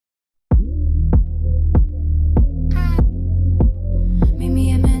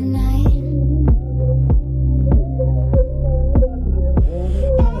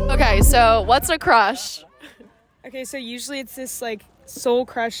So what's a crush? Okay, so usually it's this like soul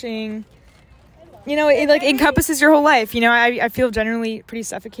crushing, you know, it like encompasses your whole life. You know, I feel generally pretty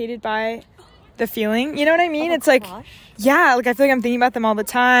suffocated by the feeling. You know what I mean? It's like, yeah, like I feel like I'm thinking about them all the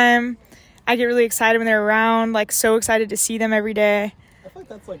time. I get really excited when they're around, like so excited to see them every day. I feel like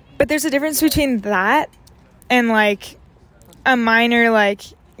that's like... But there's a difference between that and like a minor, like,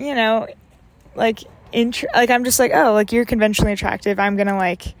 you know, like I'm just like, oh, like you're conventionally attractive. I'm gonna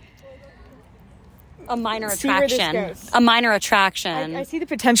like a minor see where this attraction. goes. A minor attraction. I see the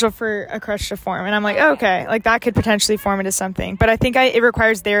potential for a crush to form, and I'm like, oh, okay, like that could potentially form into something. But I think it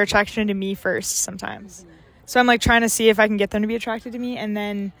requires their attraction to me first sometimes. So I'm like trying to see if I can get them to be attracted to me, and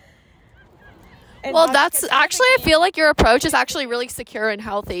then. Well, that's actually, I feel like your approach is actually really secure and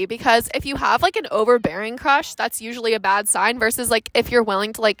healthy, because if you have like an overbearing crush, that's usually a bad sign, versus like if you're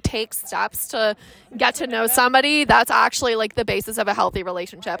willing to like take steps to get to know somebody, that's actually like the basis of a healthy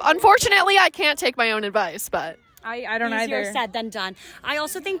relationship. Unfortunately, I can't take my own advice, but I don't Easier either. said than done. I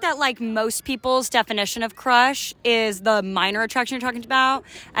also think that like most people's definition of crush is the minor attraction you're talking about,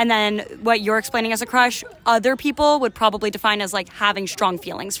 and then what you're explaining as a crush, other people would probably define as like having strong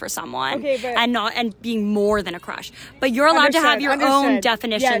feelings for someone, and being more than a crush. But you're allowed to have your own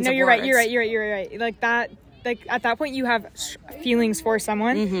definitions. Yeah, no, of you're words. right. You're right. Like that. Like at that point, you have feelings for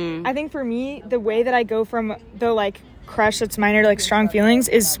someone. Mm-hmm. I think for me, the way that I go from the like crush that's minor to like strong feelings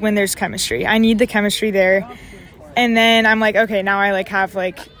is when there's chemistry. I need the chemistry there. And then I'm like, okay, now I like have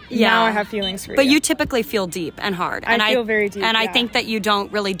like, now I have feelings for you. But you typically feel deep and hard. I feel very deep, And I think that you don't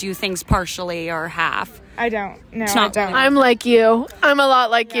really do things partially or half. I don't. No, It's not- I don't. I'm like you. I'm a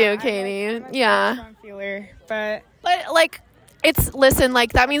lot like you, Katie. Yeah. Strong feeler, but Like, listen,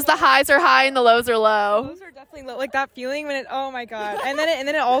 like that means the highs are high and the lows are low. those are definitely like that feeling when oh my God. And then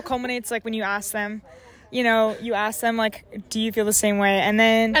it all culminates like when you ask them, you know, like, do you feel the same way? And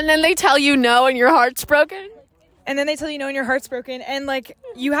then they tell you no and your heart's broken. And then they tell you no and your heart's broken. And, like,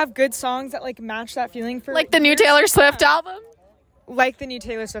 you have good songs that, like, match that feeling for... Like the new Taylor Swift album? Like the new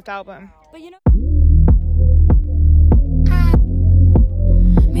Taylor Swift album. But you know...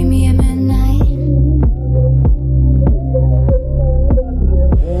 Meet me at midnight.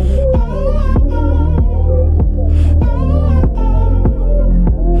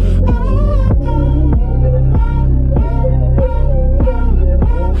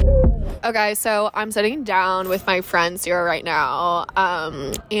 Okay, so I'm sitting down with my friends here right now,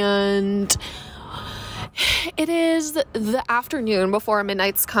 and it is the afternoon before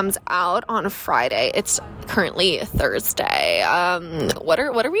Midnights comes out on Friday. It's currently Thursday. What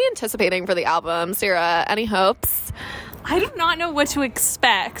are we anticipating for the album, Sarah? Any hopes? I do not know what to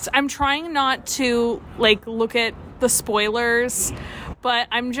expect. I'm trying not to like look at the spoilers, but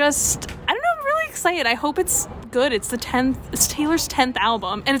I'm really excited. I hope it's good. It's Taylor's 10th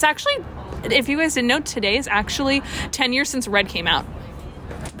album, and it's actually, if you guys didn't know, today is actually 10 years since Red came out.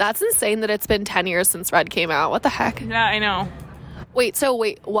 That's insane that it's been 10 years since Red came out. What the heck? Yeah, I know. Wait,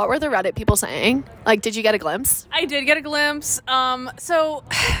 what were the Reddit people saying? Like, did you get a glimpse? I did get a glimpse. So,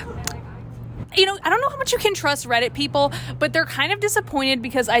 you know, I don't know how much you can trust Reddit people, but they're kind of disappointed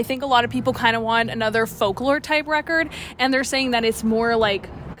because I think a lot of people kind of want another folklore type record, and they're saying that it's more like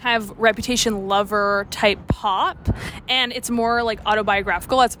kind of Reputation Lover type pop, and it's more like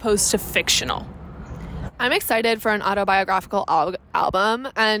autobiographical as opposed to fictional. I'm excited for an autobiographical album,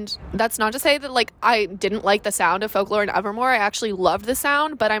 and that's not to say that like I didn't like the sound of Folklore and Evermore. I actually loved the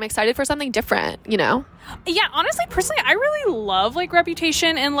sound, but I'm excited for something different, you know? Yeah, honestly, personally, I really love like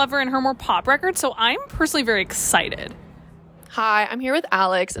Reputation and Lover and her more pop records, so I'm personally very excited. Hi, I'm here with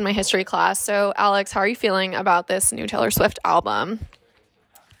Alex in my history class. So Alex, how are you feeling about this new Taylor Swift album?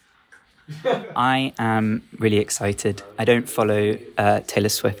 I am really excited. I don't follow Taylor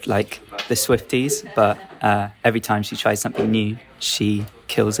Swift like the Swifties, but every time she tries something new, she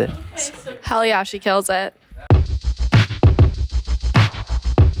kills it. Hell yeah, she kills it.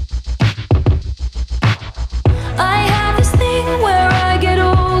 I have this thing where I get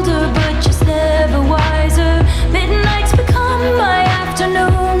older, but just never wiser. Midnights become my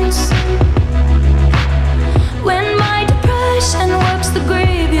afternoons. When my depression works the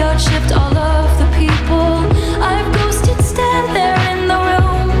graveyard shift, all of the people I've ghosted stand there in the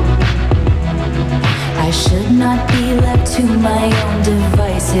room. I should not be left to my own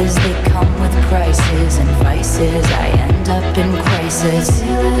devices. They come with prices and vices. I end up in crisis.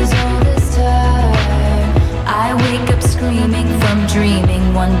 Still is all this time. I wake up screaming from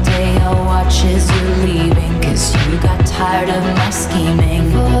dreaming. One day I'll watch as you're leaving, 'cause you got tired of my scheming.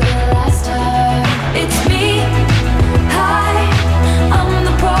 For the last time, it's me. Hi, I'm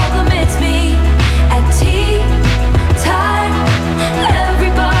the problem, it's me. At tea time,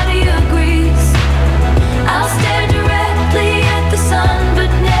 everybody agrees.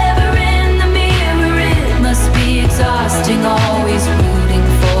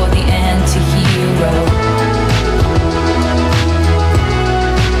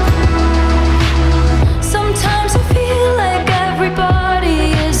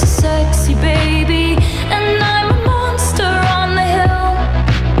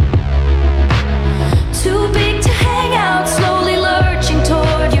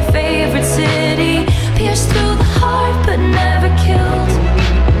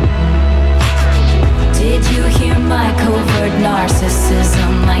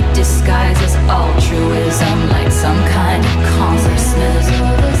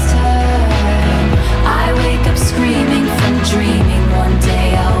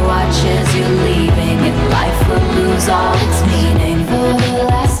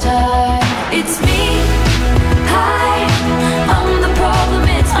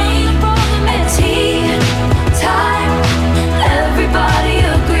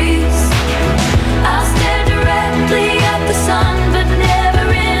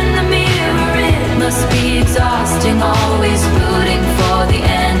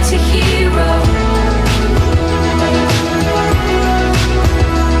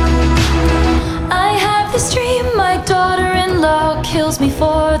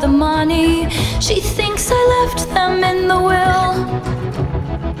 She thinks I left them in the will.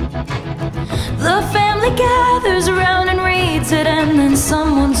 The family gathers around and reads it, and then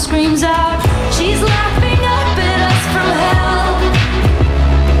someone screams out, she's laughing up at us from hell.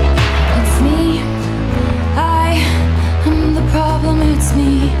 It's me, I am the problem, it's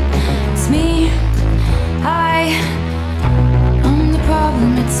me, it's me, I am the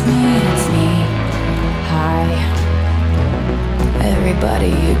problem, it's me, hi.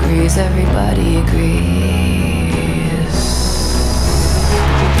 Everybody agrees, everybody agrees.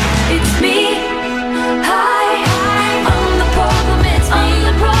 It's me, hi, I'm the problem, it's me, I'm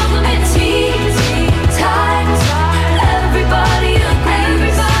the problem, it's me, times, everybody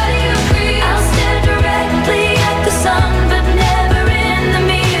agrees, I'll stare directly at the sun, but never in the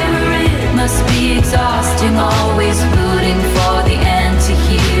mirror. It must be exhausting, always rooting for the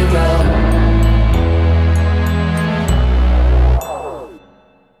anti-hero.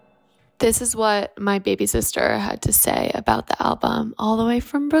 This is what my baby sister had to say about the album, all the way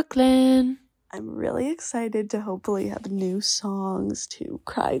from Brooklyn. I'm really excited to hopefully have new songs to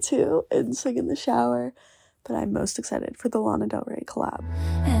cry to and sing in the shower, but I'm most excited for the Lana Del Rey collab.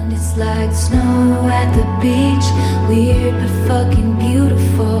 And it's like snow at the beach, weird but fucking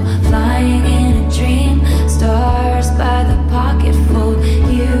beautiful, flying in a dream, stars by the pocketful.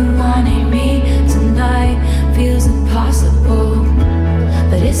 You wanting me tonight feels impossible,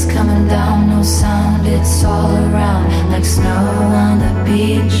 but it's coming down, no sound, it's all around, like snow on the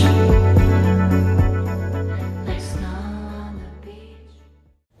beach. Like snow on the beach.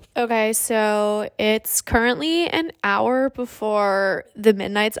 Okay, so it's currently an hour before the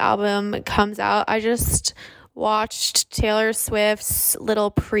Midnights album comes out. I just watched Taylor Swift's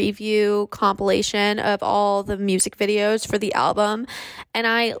little preview compilation of all the music videos for the album, and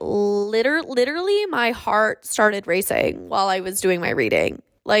I literally my heart started racing while I was doing my reading.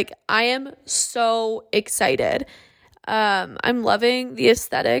 Like, I am so excited. I'm loving the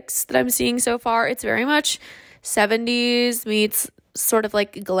aesthetics that I'm seeing so far. It's very much 70s meets sort of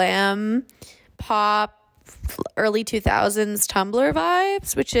like glam pop, early 2000s Tumblr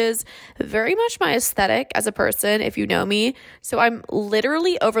vibes, which is very much my aesthetic as a person, if you know me. So I'm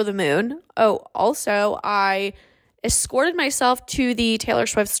literally over the moon. Oh, also, I escorted myself to the Taylor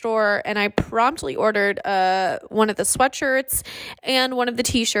Swift store, and I promptly ordered one of the sweatshirts and one of the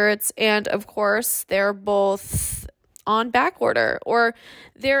t-shirts, and of course they're both on back order, or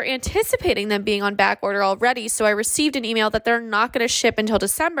they're anticipating them being on back order already. So I received an email that they're not going to ship until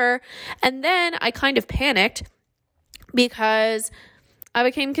December, and then I kind of panicked because I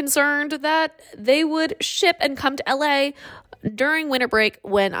became concerned that they would ship and come to LA during winter break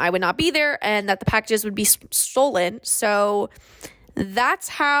when I would not be there, and that the packages would be stolen. So that's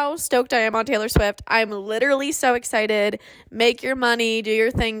how stoked I am on Taylor Swift. I'm literally so excited. Make your money, do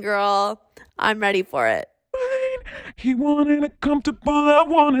your thing, girl. I'm ready for it. He wanted it comfortable, I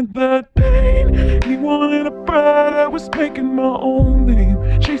wanted that pain. He wanted a bride, I was making my own name,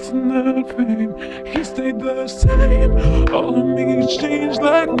 chasing that fame. He stayed the same, all of me changed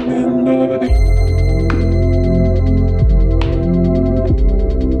like midnight.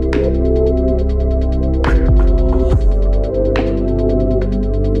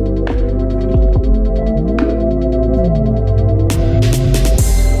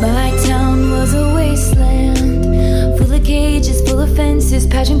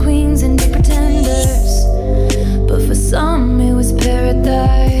 Pageant queens and big pretenders, but for some it was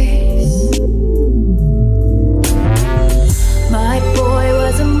paradise. My boy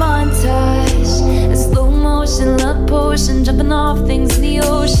was a montage, a slow motion love potion, jumping off things in the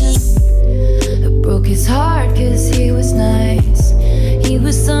ocean. It broke his heart cause he was nice. He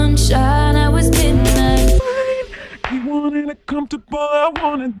was sunshine, I was midnight. He wanted it comfortable, I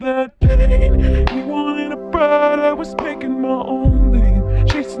wanted that pain. He wanted a bride, I was making my own name,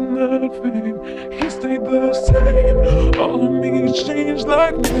 chasing that fame. He stayed the same, all of me changed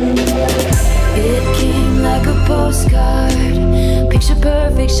like midnight. It came like a postcard, picture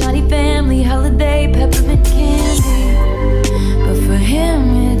perfect, shiny family, holiday, peppermint candy. But for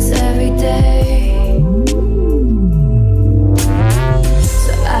him it's every day.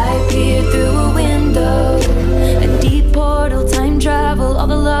 So I peered through a window, a deep portal, time travel, all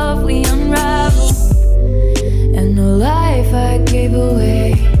the love we unravel, and the life I gave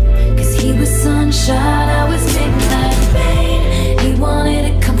away. Cause he was sunshine, I was midnight rain. He wanted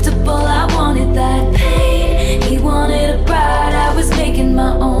it comfortable, I wanted that pain. He wanted a bride, I was making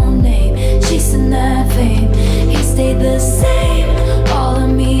my own name, chasing that fame. He stayed the same, all of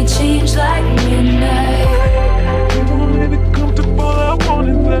me changed like me.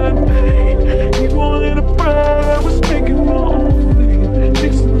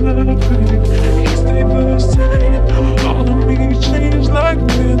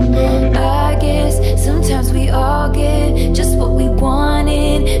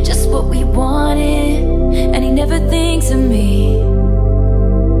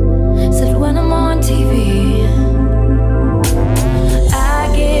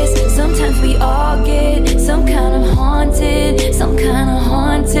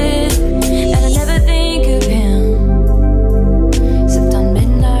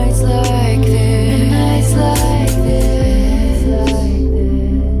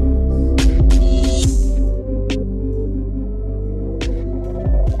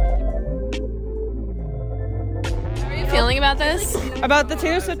 about this? About the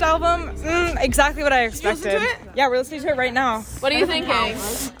Taylor Swift album, exactly what I expected. Yeah, we're listening to it right now. What are you thinking?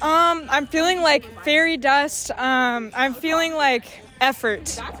 I'm feeling like fairy dust. I'm feeling like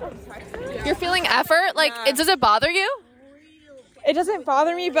effort. You're feeling effort? Like, does it bother you? It doesn't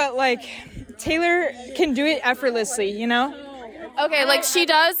bother me, but like Taylor can do it effortlessly, you know? Okay, like she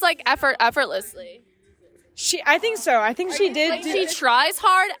does like effortlessly. I think so. I think she did. Like she tries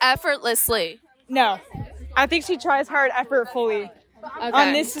hard effortlessly. No, I think she tries hard effortfully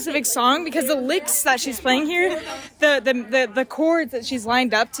on this specific song because the licks that she's playing here, the chords that she's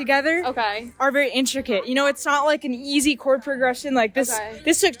lined up together, are very intricate. You know, it's not like an easy chord progression like this.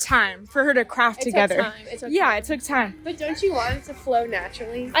 This took time for her to craft together. It took time. But don't you want it to flow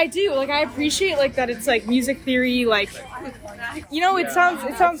naturally? I do. Like, I appreciate like that. It's like music theory. Like, you know, it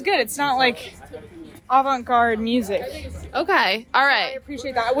sounds good. It's not like avant-garde music. Okay. All right. I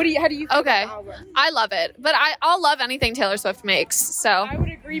appreciate that. How do you feel about the album? I love it. But I'll love anything Taylor Swift makes. So I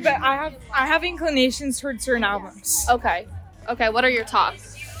would agree, but I have inclinations towards certain albums. Okay. What are your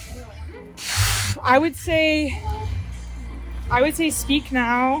tops? I would say Speak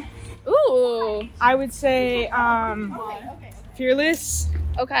Now. Ooh. I would say Fearless.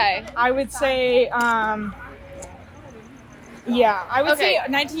 Okay. I would say I would say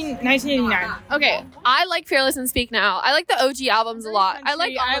 1989. Okay, I like Fearless and Speak Now. I like the OG albums a lot. I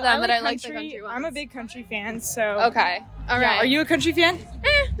like all of them, but I like the country ones. I'm a big country fan, so... Okay, all right. Are you a country fan?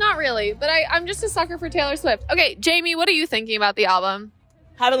 Not really, but I'm just a sucker for Taylor Swift. Okay, Jamie, what are you thinking about the album?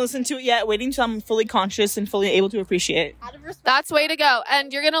 Haven't listened to it yet, waiting till I'm fully conscious and fully able to appreciate it. That's way to go.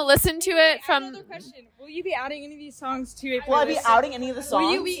 And you're going to listen to it from... Another question. Will you be adding any of these songs to a playlist? Will I be outing any of the songs?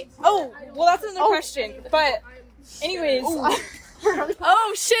 Will you be... Oh, well, that's another question, but... Anyways,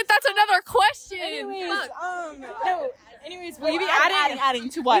 oh shit, that's another question. Anyways, will you be adding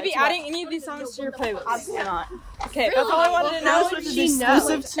to what? Will you be adding any of these songs to your playlist? Absolutely not. Okay, that's all I wanted to know.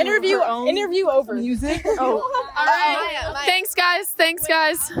 Exclusive to interview over. Music. All right. Thanks,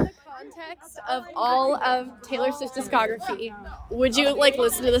 guys. Context of all of Taylor Swift's discography, would you like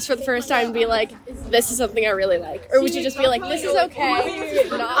listen to this for the first time and be like, this is something I really like, or would you just be like, this is okay?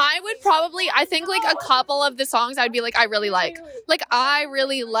 I think like a couple of the songs I'd be like, I really like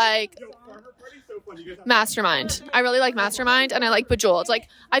Mastermind. I really like Mastermind, and I like Bejeweled. Like,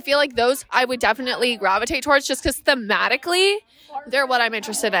 I feel like those I would definitely gravitate towards just because thematically they're what I'm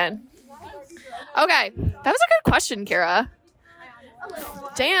interested in. Okay, that was a good question, Kira.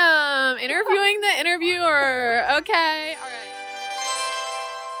 Damn, interviewing the interviewer. Okay, all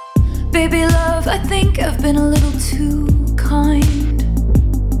right. Baby love, I think I've been a little too kind.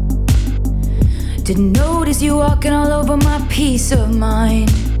 Didn't notice you walking all over my peace of mind.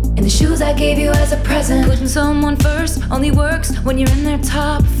 In the shoes I gave you as a present. Putting someone first only works when you're in their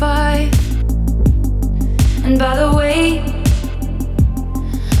top 5. And by the way,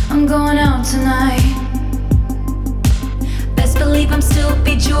 I'm going out tonight. Best believe I'm still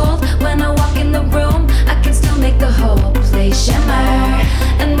bejeweled. When I walk in the room, I can still make the whole place shimmer.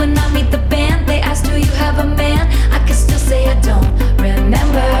 And when I meet the band, they ask, do you have a man? I can still say I don't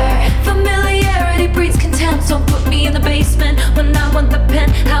remember. Familiarity breeds contempt, so put me in the basement when I want the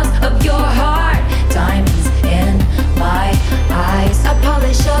penthouse of your heart. Diamonds in my eyes. I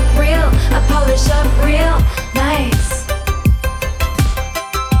polish up real nice.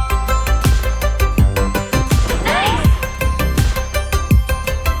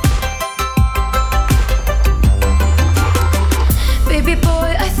 Baby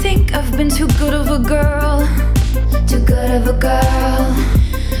boy, I think I've been too good of a girl.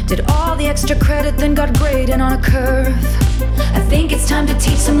 Did all the extra credit, then got graded on a curve. I think it's time to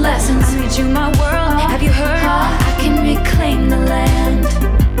teach some lessons. I made you my world, have you heard? I can reclaim the land.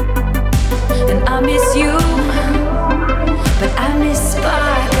 And I miss you, but I miss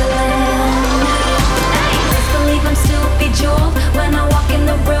Sparkland. Best believe I'm still bejeweled. When I walk in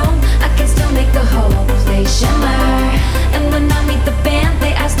the room, I can still make the whole place shimmer. And when I meet the band,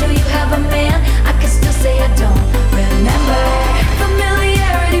 they ask, do you have a man? I can still say I don't remember.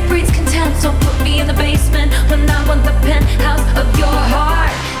 Familiarity breeds contempt, so put me in the basement when I want the penthouse of your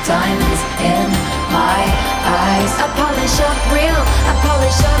heart. Diamonds in my eyes. I polish up real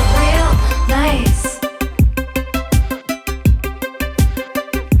nice.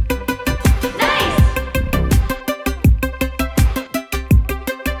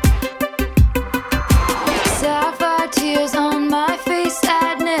 Sapphire tears on my face,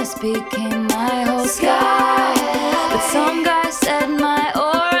 sadness became my whole sky. But some guy said my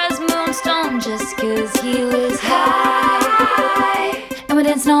aura's moonstone just 'cause he was high. And we're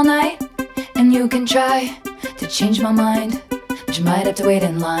dancing all night, and you can try to change my mind, but you might have to wait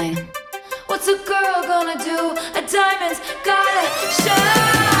in line. What's a girl gonna do? A diamond's gotta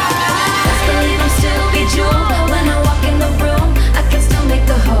shine. Best believe I'm still bejeweled. When I walk in the room, I can still make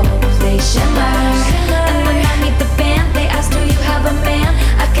the holes, they shimmer. And when I meet the band, they ask, do you have a man?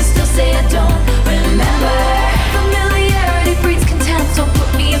 I can still say I don't remember. Familiarity breeds contempt, so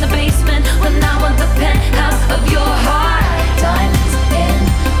put me in the basement when I want the penthouse of your heart. Diamonds in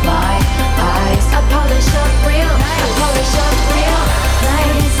my eyes, I polish up real, I polish up real.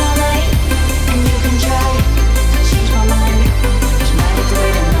 Light is all night, and you can try to change my mind. Tonight it's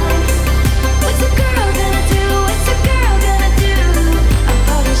waiting night. What's a girl gonna do? What's a girl gonna do? I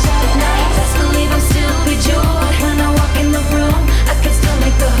polish up nights. Best believe I'm still bejeweled. When I walk in the room, I can still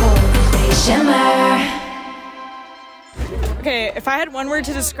make the whole place shimmer. Okay, if I had one word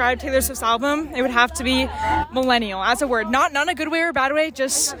to describe Taylor Swift's album, it would have to be millennial, as a word. Not a good way or a bad way,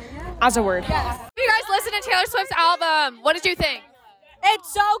 just as a word. You guys listen to Taylor Swift's album. What did you think?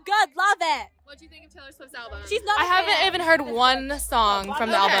 It's so good. Love it. What do you think of Taylor Swift's album? She's not. I haven't even heard one song from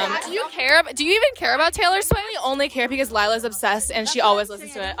the album. Do you care? Do you even care about Taylor Swift? I only care because Lila's obsessed and she always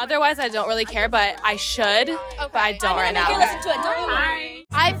listens to it. Otherwise, I don't really care, but I should. But I don't right now. Listen to it. Don't worry.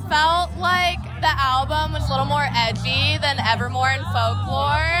 I felt like the album was a little more edgy than Evermore and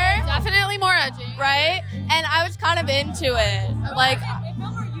Folklore. Definitely more edgy. Right? And I was kind of into it. Like,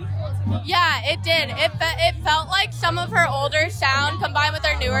 yeah, it did. It felt like some of her older sound combined with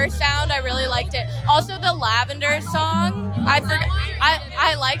her newer sound. I really liked it. Also, the Lavender song. I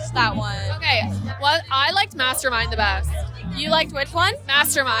liked that one. Okay, well, I liked Mastermind the best. You liked which one?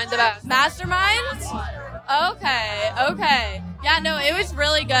 Mastermind the best. Mastermind? Okay. Yeah, no, it was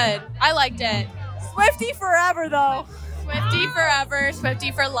really good. I liked it. Swiftie forever, though. Swiftie forever,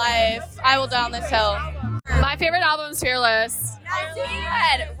 Swiftie for life. I will die on this hill. My favorite album is Fearless.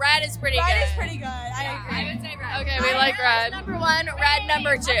 Red is pretty good. Red is pretty good. I agree. I would say Red. Okay, we like Red. Number 1, Red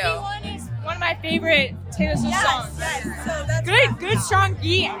number 2. One of my favorite Taylor Swift songs. Yes. So that's Good strong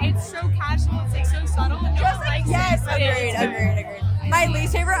beat. It's so casual. It's like so subtle. yes. Agreed. My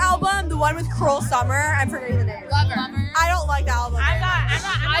least favorite album, the one with Cruel Summer. I'm forgetting the name. Lover. I don't like the album.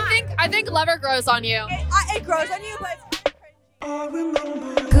 I think Lover grows on you. It grows on you, but.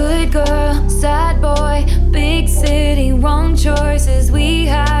 Good girl, sad boy, big city, wrong choices. We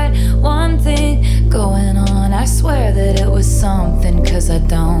had one thing going on. I swear that it was something, 'cause I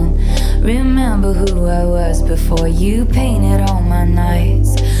don't remember who I was before you painted all my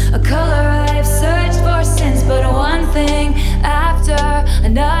nights. A color I've searched for since, but one thing after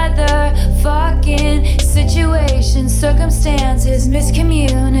another. Fucking situations, circumstances,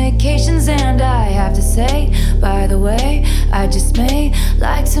 miscommunications, and I have to say, by the way, I just may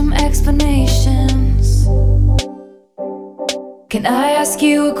like some explanations. Can I ask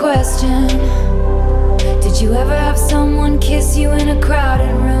you a question? Did you ever have someone kiss you in a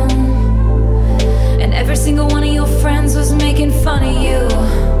crowded room? And every single one of your friends was making fun of you,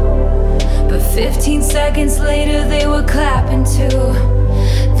 but 15 seconds later they were clapping too.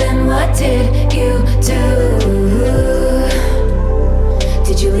 Then what did you do?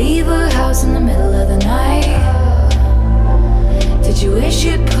 Did you leave her house in the middle of the night? Did you wish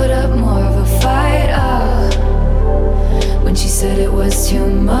you'd put up more of a fight? When she said it was too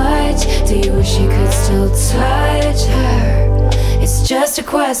much, do you wish you could still touch her? It's just a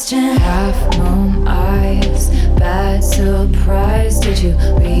question. Half moon eyes, bad surprise. Did you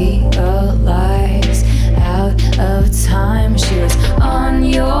realize out of time she was on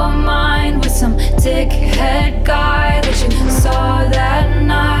your mind with some dickhead guy that you saw that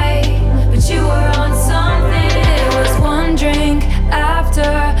night? But you were on something. It was one drink after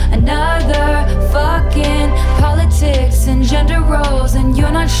another. Fucking politics and gender roles, and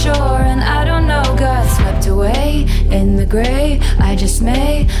you're not sure, and I don't know. Got swept away in the gray. I just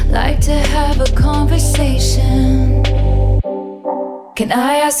may like to have a conversation. Can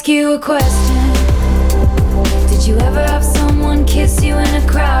I ask you a question? Did you ever have someone kiss you in a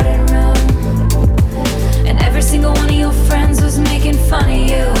crowded room? And every single one of your friends was making fun of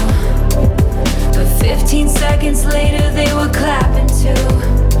you, but 15 seconds later they were clapping too.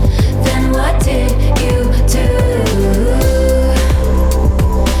 Then what did you do?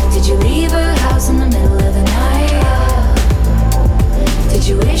 Did you leave her house in the middle of the night? Did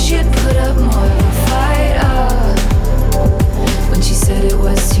you wish you'd put up more of a fight? When she said it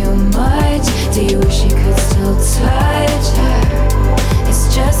was too much, do you wish you could still touch her?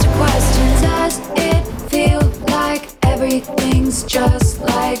 It's just a question. Does it feel like everything's just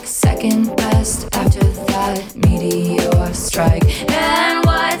like second best after that meteor strike? And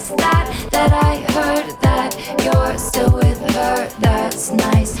what's that I heard that you're still with her? That's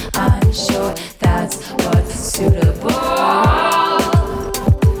nice, I'm sure that's what's suitable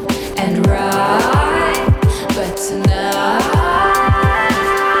and right.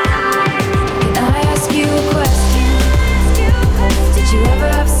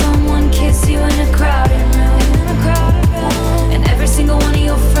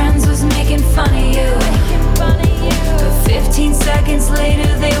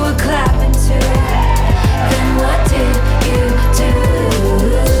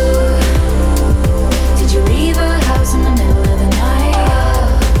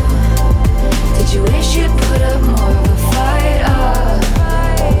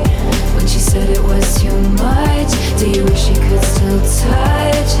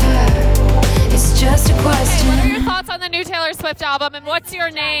 and what's your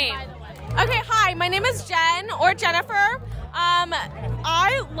name? Okay, hi, my name is Jen, or Jennifer.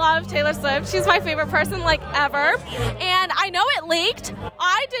 I love Taylor Swift. She's my favorite person, like, ever. And I know it leaked.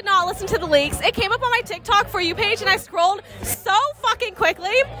 I did not listen to the leaks. It came up on my TikTok For You page, and I scrolled so fucking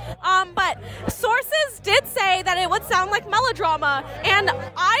quickly. But sources did say that it would sound like melodrama, and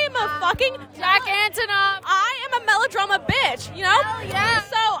I am a fucking Jack Antonoff. I am a melodrama bitch, you know? Hell yeah.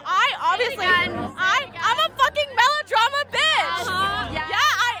 So I obviously, I'm a fucking melodrama bitch. Yeah,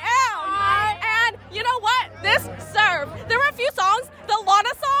 I am. And you know what? This served. There were a few songs. The Lana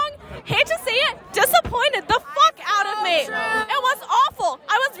song, hate to say it, disappointed the fuck out of me. It was awful.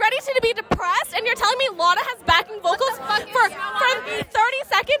 I was ready to be depressed, and you're telling me Lana has backing vocals for 30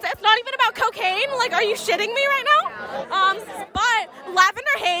 seconds? It's not even about cocaine? Like, are you shitting me right now? But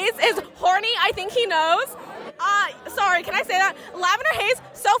Lavender Haze is horny. I think he knows. Sorry, can I say that? Lavender Haze,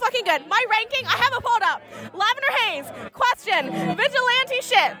 so fucking good. My ranking, I have it pulled up. Lavender Haze, Question, Vigilante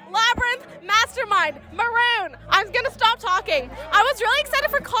Shit, Labyrinth, Mastermind, Maroon. I'm gonna stop talking. I was really excited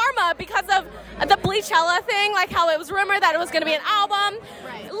for Karma because of the Bleachella thing, like how it was rumored that it was gonna be an album.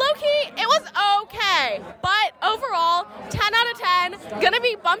 Low-key, it was okay. But overall, 10 out of 10. Gonna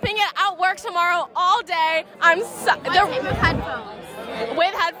be bumping it at work tomorrow all day. What type of headphones?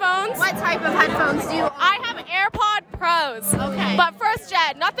 With headphones? What type of headphones do you own? I have AirPod Pros. Okay. But first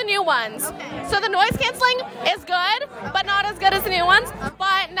gen, not the new ones. Okay. So the noise canceling is good, but not as good as the new ones.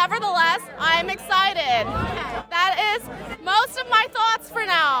 But nevertheless, I'm excited. Okay. That is most of my thoughts for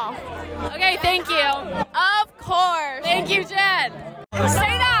now. Okay, thank you. Of course. Thank you, Jen.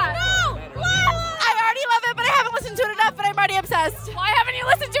 Say that. No! I already love it, but I haven't listened to it enough, but I'm already obsessed. Why haven't you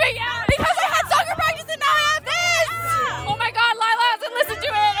listened to it yet? Because I had soccer practice and now I have this! Oh my god, Lila hasn't listened to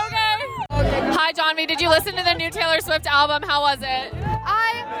it, okay. Hi, Johnny, did you listen to the new Taylor Swift album? How was it?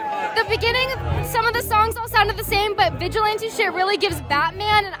 The beginning, some of the songs all sounded the same, but Vigilante Shit really gives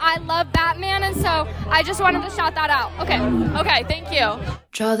Batman, and I love Batman, and so I just wanted to shout that out. Okay, thank you.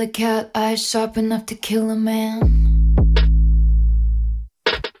 Draw the cat eyes sharp enough to kill a man.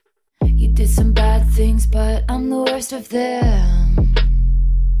 You did some bad things, but I'm the worst of them.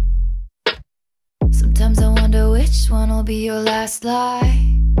 Sometimes I wonder which one will be your last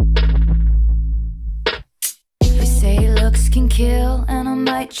lie. They say looks can kill, and I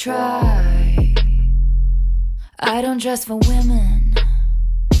might try. I don't dress for women,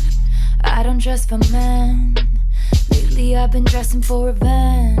 I don't dress for men. Lately I've been dressing for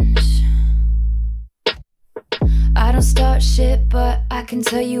revenge. I don't start shit, but I can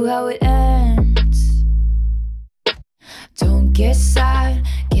tell you how it ends. Don't get sad,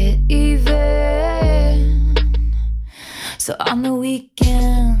 get even. So on the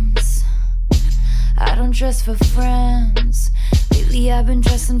weekends, I don't dress for friends. Lately I've been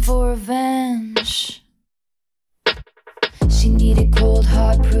dressing for revenge. She needed cold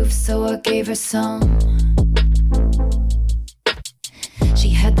hard proof, so I gave her some. She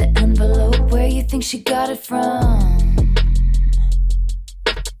had the envelope, where you think she got it from?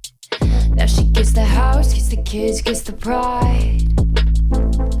 Now she gets the house, gets the kids, gets the pride.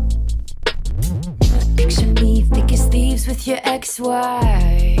 Picture me thick as thieves with your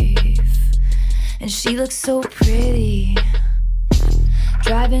ex-wife, and she looks so pretty,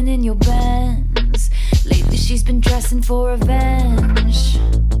 driving in your Benz. Lately she's been dressing for revenge.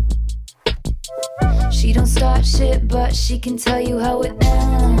 She don't start shit, but she can tell you how it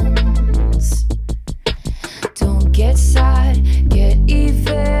ends. Don't get sad, get even.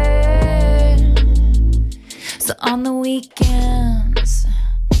 So on the weekends,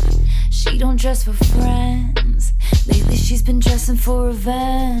 she don't dress for friends. Lately she's been dressing for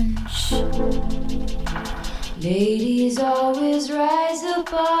revenge. Ladies always rise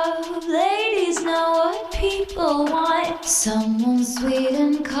above. Ladies know what people want. Someone sweet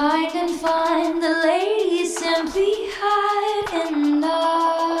and kind and fun. The ladies simply hide in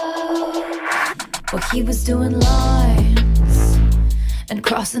love. Well, he was doing lines and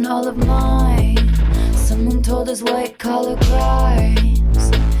crossing all of mine. Someone told us white collar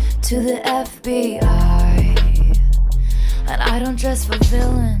crimes to the FBI. And I don't dress for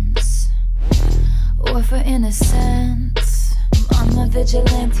villains or for innocence. I'm on my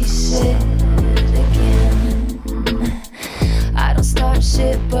vigilante shit again. I don't start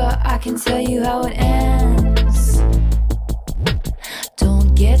shit, but I can tell you how it ends.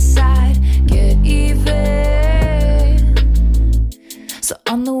 Don't get sad, get even. So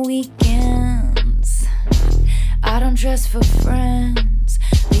on the weekends, I don't dress for friends.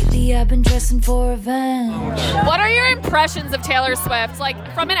 Lately I've been dressing for revenge. What are your impressions of Taylor Swift, like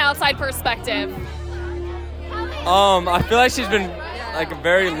from an outside perspective? I feel like she's been like a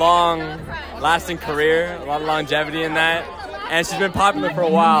very long lasting career, a lot of longevity in that. and she's been popular for a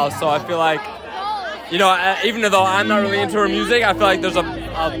while. So I feel like, you know, even though I'm not really into her music, I feel like there's a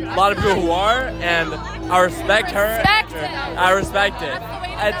lot of people who are, and I respect her. I respect it.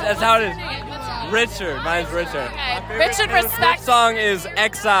 That's how it is. Richard. Mine's Richard. Okay. Richard, respect. This song is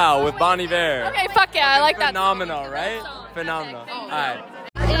Exile with Bon Iver. Okay, fuck yeah, I like that. Phenomenal, right? Phenomenal. All right.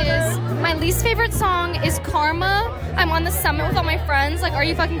 My least favorite song is Karma. I'm on the summit with all my friends. Like, are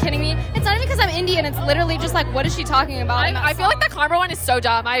you fucking kidding me? It's not even because I'm Indian. It's literally just like, what is she talking about? I feel like the Karma one is so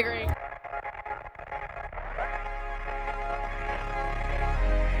dumb. I agree.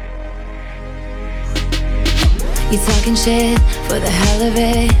 You talking shit for the hell of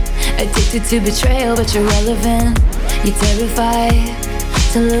it. Addicted to betrayal, but you're relevant. You're terrified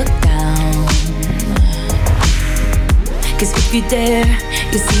to look down. Cause if you dare,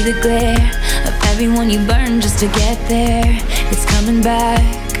 you see the glare of everyone you burn just to get there. It's coming back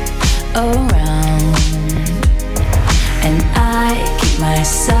around. And I keep my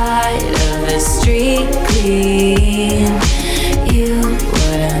side of the street clean. You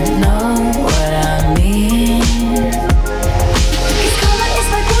wouldn't know what I mean.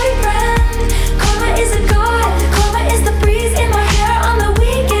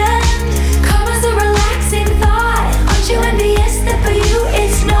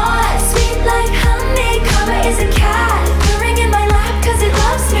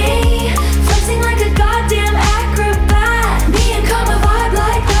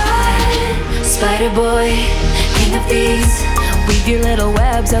 Boy, king of thieves, weave your little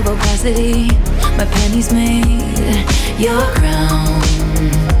webs of opacity. My pennies made your crown.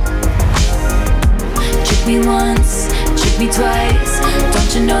 Trick me once, trick me twice.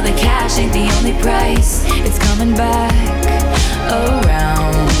 Don't you know the cash ain't the only price? It's coming back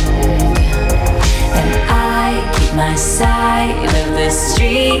around. And I keep my side of the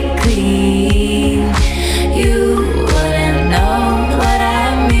street clean. You wouldn't know what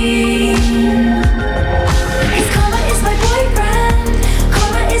I mean.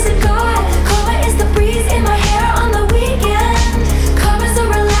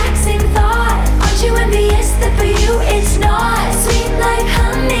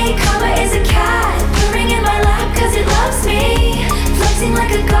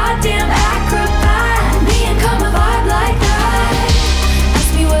 Like a goddamn acrobat, me and come a vibe like that.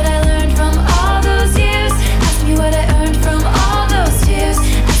 Ask me what I learned from all those years. Ask me what I earned from all those tears.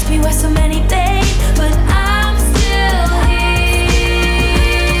 Ask me why so many fade, but I'm still here.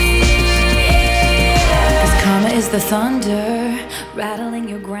 Cause karma is the thunder rattling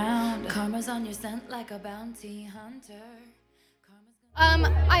your ground. Karma's on your scent like a bounty hunter.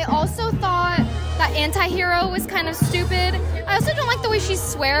 I also thought that Anti-Hero was kind of stupid. I also don't like the way she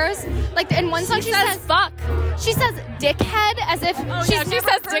swears. Like in one song she says fuck. She says dickhead as if she's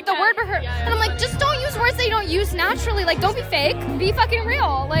never heard the word for her. Yeah. And I'm like, just don't use words that you don't use naturally. Like, don't be fake. Be fucking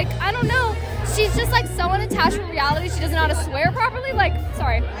real. Like, I don't know. She's just like so unattached from reality. She doesn't know how to swear properly. Like,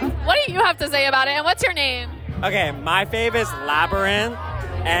 sorry. What do you have to say about it? And what's your name? Okay, my fave is Labyrinth,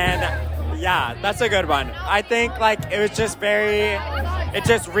 and yeah, that's a good one. I think like it was just it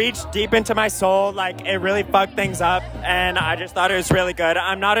just reached deep into my soul. Like it really fucked things up, and I just thought it was really good.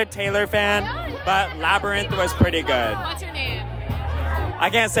 I'm not a Taylor fan, but Labyrinth was pretty good. What's your name? I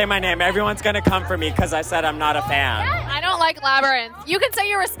can't say my name. Everyone's gonna come for me because I said I'm not a fan. I don't like Labyrinth. You can say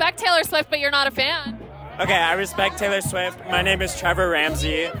you respect Taylor Swift, but you're not a fan. Okay, I respect Taylor Swift. My name is Trevor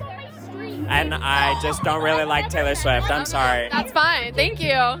Ramsey, and I just don't really like Taylor Swift. I'm sorry. That's fine. Thank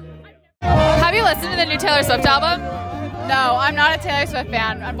you. Have you listened to the new Taylor Swift album? No, I'm not a Taylor Swift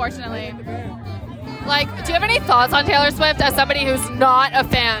fan, unfortunately. Like, do you have any thoughts on Taylor Swift as somebody who's not a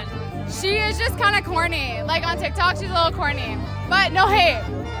fan? She is just kind of corny. Like on TikTok, she's a little corny. But no hate.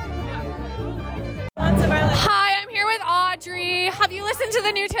 Hi, I'm here with Audrey. Have you listened to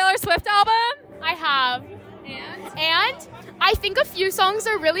the new Taylor Swift album? I have. And I think a few songs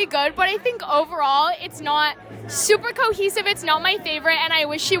are really good, but I think overall it's not super cohesive. It's not my favorite, and I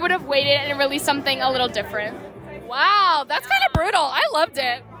wish she would have waited and released something a little different. Wow, that's kind of brutal. I loved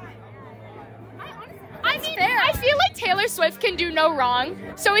it. I mean, I feel like Taylor Swift can do no wrong,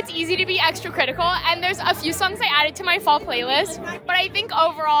 so it's easy to be extra critical, and there's a few songs I added to my fall playlist, but I think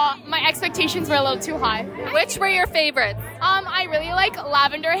overall my expectations were a little too high. Which were your favorites? I really like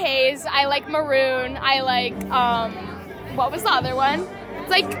Lavender Haze, I like Maroon, I like, what was the other one?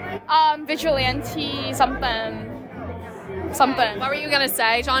 It's like, Vigilante something. What were you gonna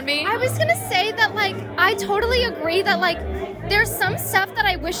say, John B? I was gonna say that, like, I totally agree that, like, there's some stuff that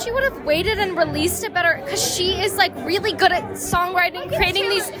I wish she would have waited and released it better, because she is like really good at songwriting,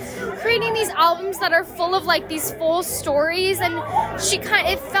 creating these albums that are full of like these full stories, and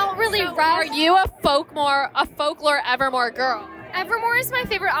it felt really rough. Are you a Folklore Evermore girl? Evermore is my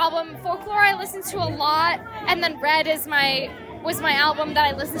favorite album. Folklore I listen to a lot, and then Red was my album that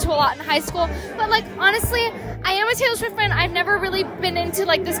I listened to a lot in high school. But like honestly, I am a Taylor Swift fan. I've never really been into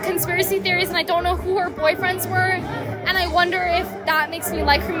like this conspiracy theories, and I don't know who her boyfriends were, and I wonder if that makes me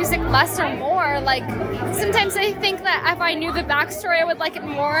like her music less or more. Like sometimes I think that if I knew the backstory I would like it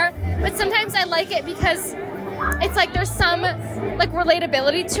more, but sometimes I like it because it's like there's some like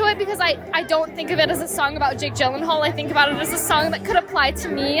relatability to it, because I don't think of it as a song about Jake Gyllenhaal. I think about it as a song that could apply to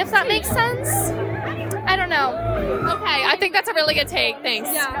me, if that makes sense. I don't know. Okay, I think that's a really good take. Thanks.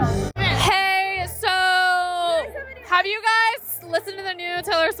 Yeah. Hey, so have you guys listened to the new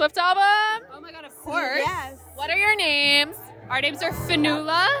Taylor Swift album? Oh my god, of course. Yes. What are your names? Our names are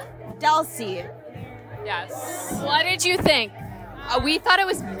Fanula. Delcy. Yes. What did you think? We thought it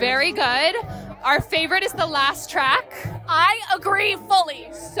was very good. Our favorite is the last track. I agree fully.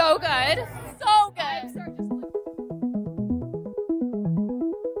 So good. So good.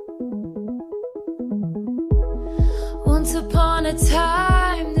 Once upon a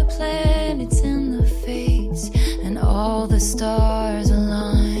time, the planets in the fates and all the stars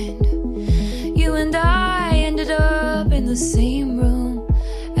aligned. You and I ended up in the same room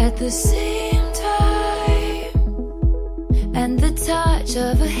at the same time, and the touch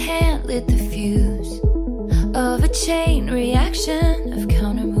of a hand lit the fuse of a chain reaction of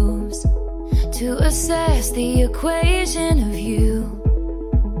counter moves to assess the equation of you.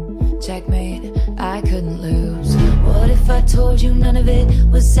 Checkmate, I couldn't lose. What if I told you none of it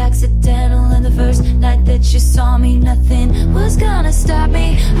was accidental, and the first night that you saw me nothing was gonna stop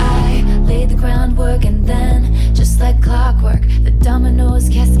me? I laid the groundwork, and then just like clockwork the dominoes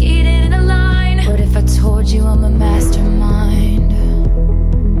cascaded in a line. What if I told you I'm a mastermind,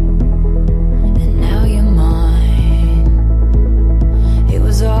 and now you're mine? It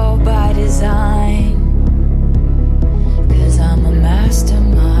was all by design, 'cause I'm a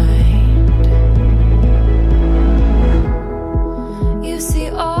mastermind. You see,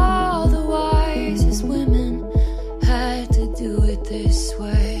 all the wisest women had to do it this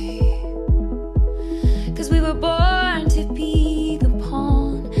way, 'cause we were born to be the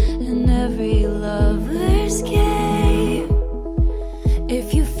pawn in every lover's game.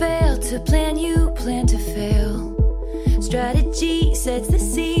 If you fail to plan, you plan to fail. Strategy sets the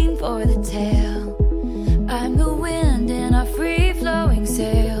scene for the tale. I'm the wind in our free-flowing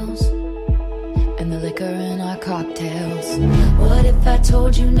sails, and the liquor in our cocktails. What if I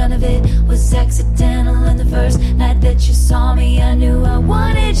told you none of it was accidental, and the first night that you saw me I knew I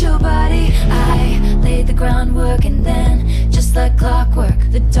wanted your body? I laid the groundwork, and then just like clockwork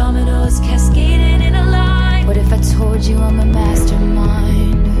the dominoes cascaded in a line. What if I told you I'm a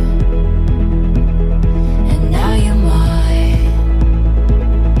mastermind, and now you're mine?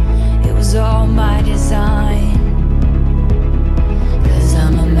 It was all my design, 'cause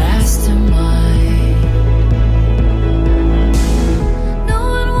I'm a mastermind. No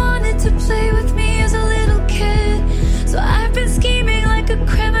one wanted to play with me as a little kid, so I've been scheming like a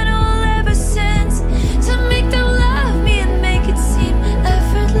criminal ever since, to make them love me and make it seem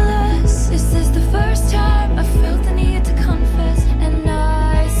effortless. This is the first time I felt the need to confess, and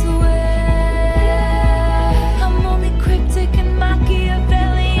I swear I'm only cryptic and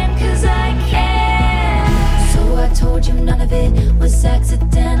Machiavellian 'cause I can. So I told you none of it was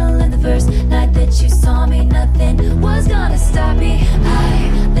accidental, and the first night that you saw me nothing was gonna stop me. I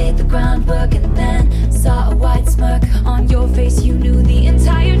laid the groundwork, and then saw a wide smirk on your face. You knew the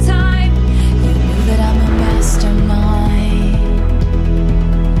entire time, you knew that I'm a mastermind,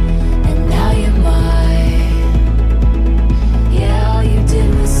 and now you're mine. Yeah, all you did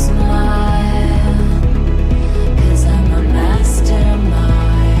was smile, 'cause I'm a mastermind.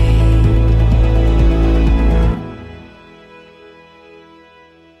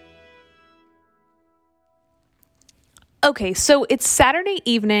 Okay, so it's Saturday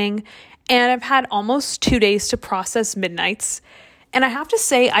evening, and I've had almost 2 days to process Midnights. And I have to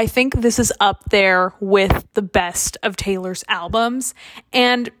say, I think this is up there with the best of Taylor's albums,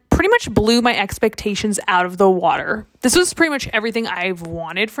 and pretty much blew my expectations out of the water. This was pretty much everything I've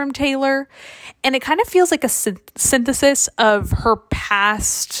wanted from Taylor, and it kind of feels like a synthesis of her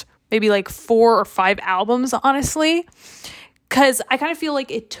past, maybe like 4 or 5 albums, honestly. Because I kind of feel like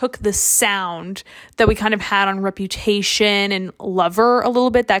it took the sound that we kind of had on Reputation and Lover a little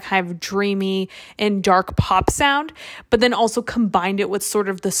bit, that kind of dreamy and dark pop sound, but then also combined it with sort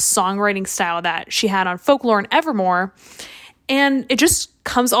of the songwriting style that she had on Folklore and Evermore. And it just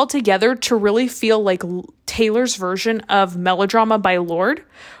comes all together to really feel like Taylor's version of Melodrama by Lorde,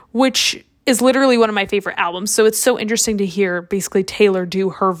 which is literally one of my favorite albums. So it's so interesting to hear basically Taylor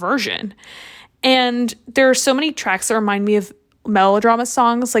do her version. And there are so many tracks that remind me of Melodrama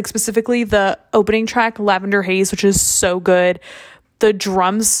songs, like specifically the opening track, Lavender Haze, which is so good. The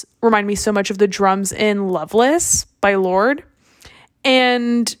drums remind me so much of the drums in Loveless by Lorde.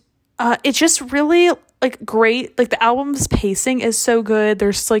 And it's just really like great. Like the album's pacing is so good.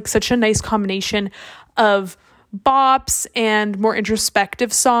 There's like such a nice combination of bops and more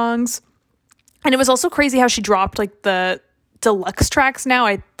introspective songs. And it was also crazy how she dropped like the deluxe tracks now.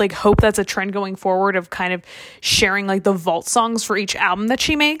 I like hope that's a trend going forward of kind of sharing like the vault songs for each album that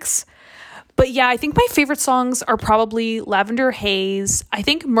she makes. But yeah, I think my favorite songs are probably Lavender Haze. I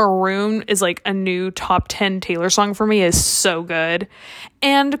think Maroon is like a new top 10 Taylor song for me, is so good.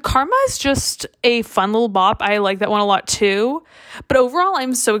 And Karma is just a fun little bop. I like that one a lot too. But overall,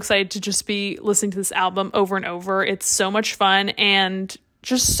 I'm so excited to just be listening to this album over and over. It's so much fun and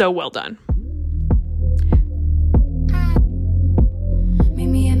just so well done. Meet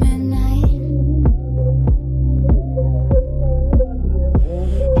me at midnight.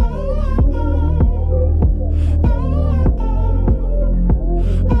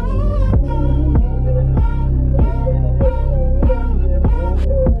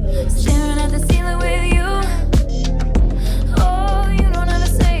 Staring at the ceiling with you. Oh, you don't ever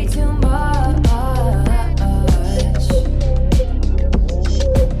say too much.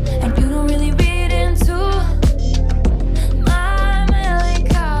 And you don't really read into my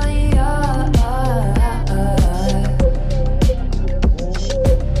melancholia.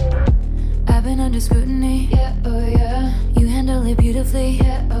 I've been under scrutiny. Yeah, oh yeah. You handle it beautifully.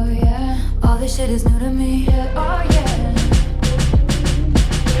 Yeah, oh yeah. All this shit is new to me. Yeah, oh yeah.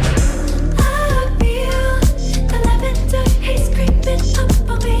 He's creeping up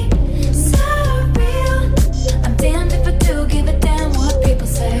on me, so real. I'm damned if I do give a damn what people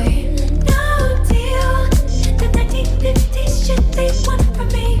say. No deal, the 1950s shit they want from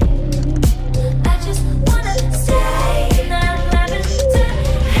me. I just wanna stay in that lavender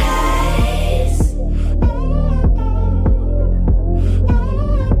haze.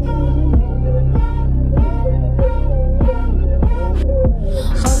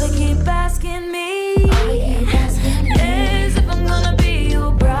 Oh, they keep asking me. Is if I'm gonna be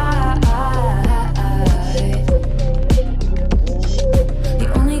your bride. The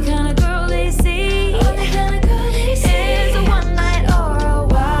only kind of girl they see is a one night or a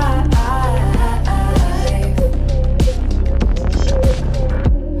wife.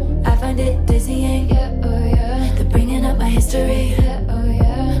 I find it dizzying, yeah, oh yeah. They're bringing up my history, yeah, oh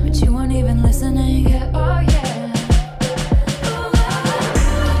yeah. But you weren't even listening, yeah, oh yeah.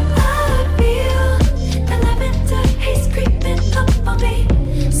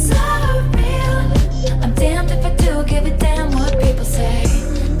 Give a damn what people say.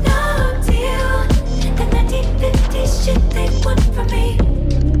 No deal. The 1950s shit they want from me.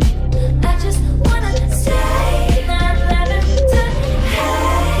 I just wanna stay in that lavender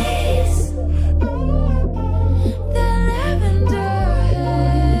haze. The lavender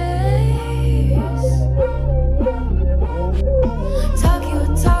haze. Talk your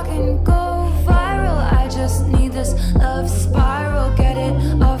talk and go viral. I just need this love spiral. Get it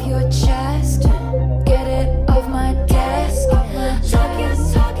off your chest. Get it off my desk. Talk your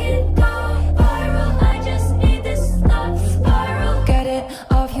talk and go viral. I just need this love spiral. Get it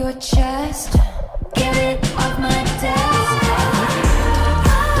off your chest. Get it off my desk.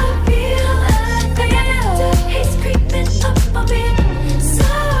 I feel like he's creeping up on me. So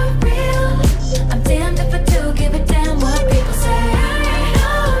real. I'm damned if I do give a damn what people say.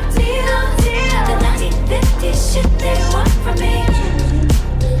 No deal. The 1950s shit they want from me.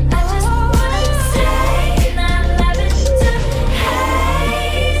 I just wanna stay in that lavender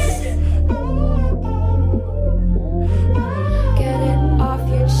haze. Get it off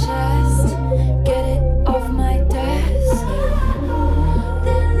your chest. Get it off my desk.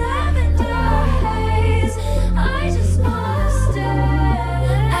 The lavender haze. I just wanna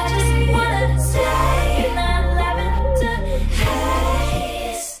stay in that lavender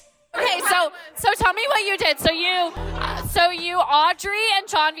haze. Okay, so tell me what you did. So you, Audrey and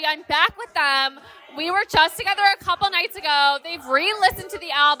John V, I'm back with them. We were just together a couple nights ago. They've re-listened to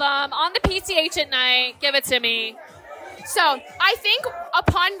the album on the PCH at night. Give it to me. So I think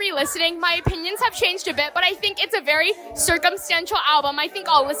upon re-listening, my opinions have changed a bit, but I think it's a very circumstantial album. I think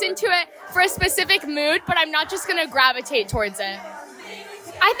I'll listen to it for a specific mood, but I'm not just going to gravitate towards it.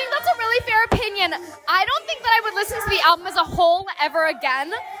 I think that's a really fair opinion. I don't think that I would listen to the album as a whole ever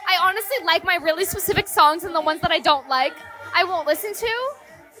again. I honestly like my really specific songs and the ones that I don't like. I won't listen to.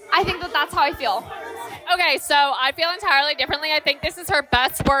 I think that that's how I feel. Okay, so I feel entirely differently. I think this is her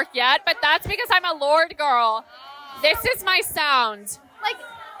best work yet, but that's because I'm a Lorde girl. This is my sound. Like,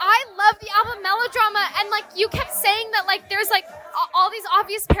 I love the album Melodrama, and like you kept saying that like there's like all these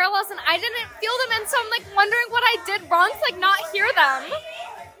obvious parallels, and I didn't feel them, and so I'm like wondering what I did wrong to like not hear them.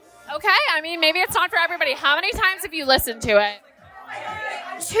 Okay, I mean maybe it's not for everybody. How many times have you listened to it?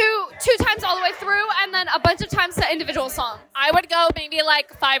 Two times all the way through, and then a bunch of times to individual songs. I would go maybe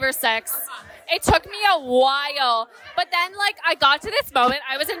like 5 or 6. It took me a while, but then like I got to this moment.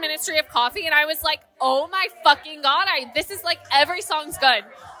 I was in Ministry of Coffee, and I was like, oh my fucking God, this is like every song's good.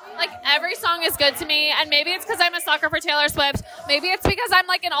 Like every song is good to me, and maybe it's because I'm a sucker for Taylor Swift. Maybe it's because I'm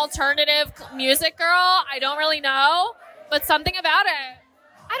like an alternative music girl. I don't really know, but something about it.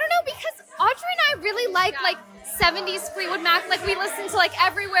 I don't know, because Audrey and I really like 70s Fleetwood Mac. Like we listen to like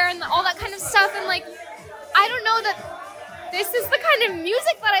Everywhere and all that kind of stuff, and like I don't know that this is the kind of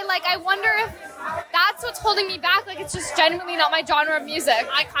music that I like. I wonder if that's what's holding me back. Like it's just genuinely not my genre of music.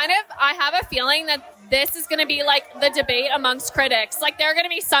 I have a feeling that this is going to be like the debate amongst critics. Like there are going to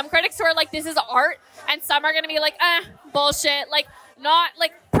be some critics who are like, this is art, and some are going to be like, bullshit. Like not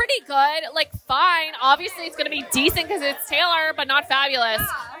like pretty good, like fine. Obviously it's going to be decent because it's Taylor, but not fabulous. And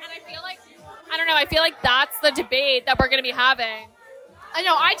I feel like, I don't know, I feel like that's the debate that we're going to be having. I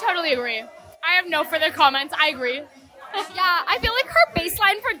know, I totally agree. I have no further comments. I agree. Yeah, I feel like her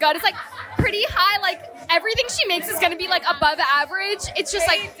baseline for good is like pretty high. Like everything she makes is going to be like above average. It's just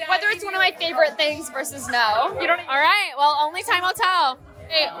like whether it's one of my favorite things versus no. You know what I mean? All right, well, only time will tell.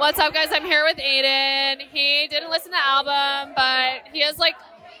 Hey, what's up, guys? I'm here with Aiden. He didn't listen to the album, but he has like,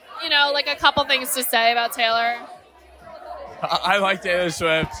 you know, like a couple things to say about Taylor. I like Taylor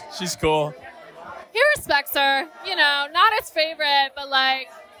Swift. She's cool. He respects her, you know, not his favorite, but like.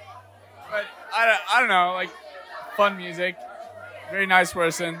 But I don't know, like fun music, very nice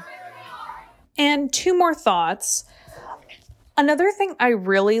person. And 2 more thoughts. Another thing I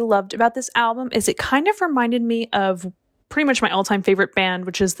really loved about this album is it kind of reminded me of pretty much my all-time favorite band,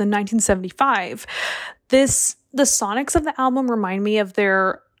 which is the 1975. The sonics of the album remind me of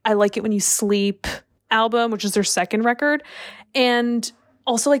their I Like It When You Sleep album, which is their second record. And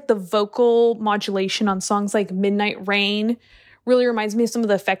also like the vocal modulation on songs like Midnight Rain really reminds me of some of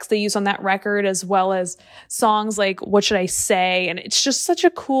the effects they use on that record, as well as songs like What Should I Say? And it's just such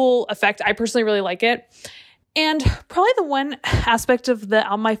a cool effect. I personally really like it. And probably the one aspect of the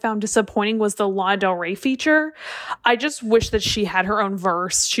album I found disappointing was the Lana Del Rey feature. I just wish that she had her own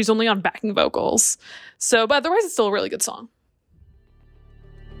verse. She's only on backing vocals. So, but otherwise it's still a really good song.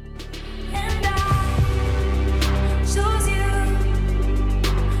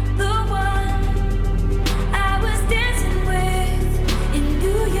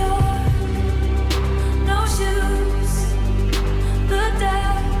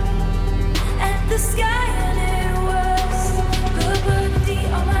 The sky and it was the burgundy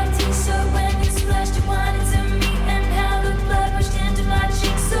on my t-shirt when you splashed your wine into me, and how the blood rushed into my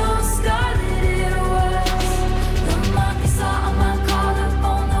cheeks, so scarlet it was. The mark I saw on my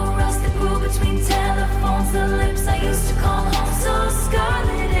collarbone, the rust that grew between telephones, the lips I used to call home, so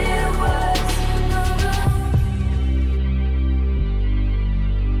scarlet it was.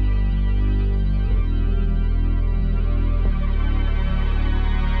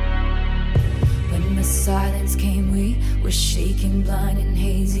 The silence came, we were shaking, blind and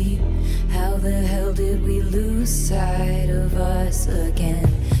hazy. How the hell did we lose sight of us again?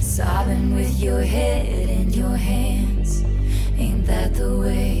 Sobbing with your head in your hands. Ain't that the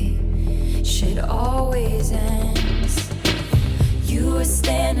way shit always ends? You were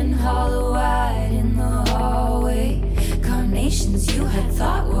standing hollow-eyed in the hallway. Carnations you had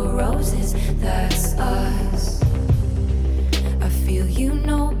thought were roses, that's us. I feel you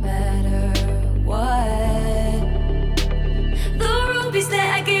no matter what. The rubies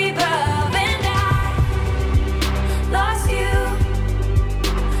that I gave up, and I lost you.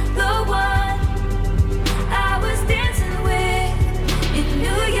 The one I was dancing with in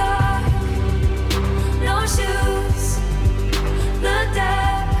New York. No shoes, looked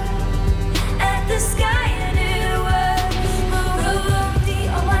up at the sky, and it was the ruby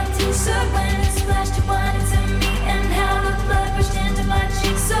on my t-shirt when it splashed your wine into me, and how the blood rushed into my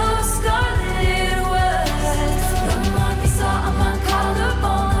cheeks, so scarlet.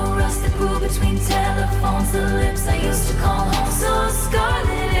 Between telephones, the lips I used to call home, so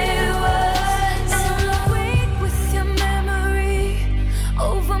scarlet it was. And awake with your memory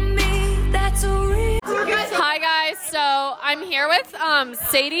over me, that's a real. Hi guys, so I'm here with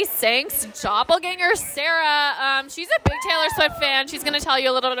Sadie Sink's doppelganger, Sarah. She's a big Taylor Swift fan. She's going to tell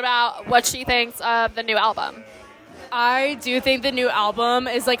you a little bit about what she thinks of the new album. I do think the new album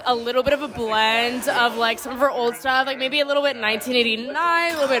is like a little bit of a blend of like some of her old stuff, like maybe a little bit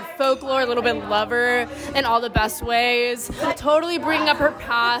 1989, a little bit Folklore, a little bit Lover, in all the best ways. Totally bringing up her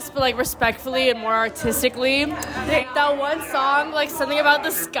past, but like respectfully and more artistically. That one song, like something about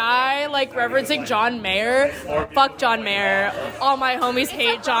the sky, like referencing John Mayer. Fuck John Mayer. All my homies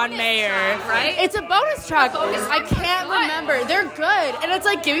hate John Mayer. Right? It's a bonus track. I can't remember. They're good, and it's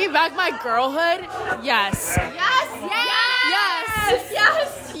like giving back my girlhood. Yes.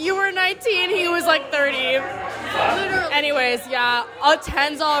 Yes. You were 19, he was like 30. Literally. Anyways, yeah, all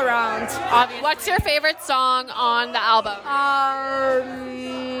 10s all around. Obviously. What's your favorite song on the album?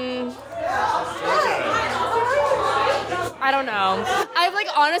 I don't know. I've like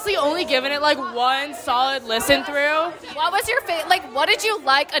honestly only given it like one solid listen through. What was your favorite? Like, what did you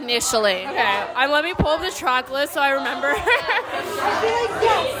like initially? Okay, let me pull up the track list so I remember.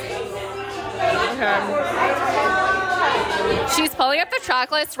 Okay. She's pulling up the track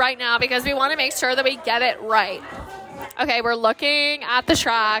list right now because we want to make sure that we get it right. Okay, we're looking at the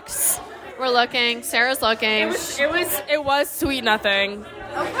tracks. We're looking. Sarah's looking. It was Sweet Nothing.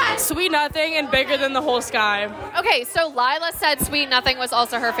 Okay. Sweet Nothing and Bigger Than the Whole Sky. Okay, so Lila said Sweet Nothing was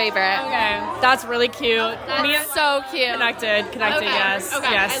also her favorite. Okay, that's really cute. That's so cute. Connected, okay. Yes.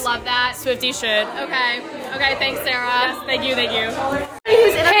 Okay, yes. I love that. Swiftie shit. Okay, thanks, Sarah. Yes, thank you.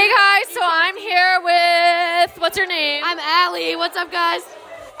 Hey guys, so I'm here with, what's your name? I'm Allie. What's up, guys?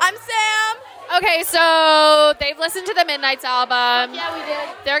 I'm Sam. Okay, so they've listened to the Midnights album. Yeah, we did.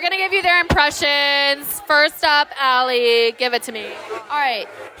 They're going to give you their impressions. First up, Allie, give it to me. All right,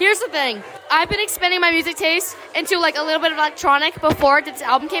 here's the thing. I've been expanding my music taste into like a little bit of electronic before this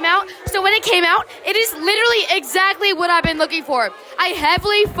album came out. So when it came out, it is literally exactly what I've been looking for. I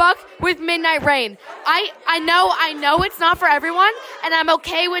heavily fuck with Midnight Rain. I know it's not for everyone, and I'm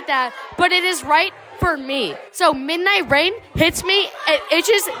okay with that, but it is right for me. So Midnight Rain hits me, it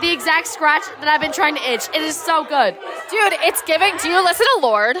itches the exact scratch that I've been trying to itch. It is so good. Dude, it's giving, do you listen to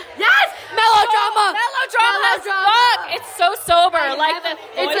Lord? Yes! Melodrama! Fuck! It's so sober. Like,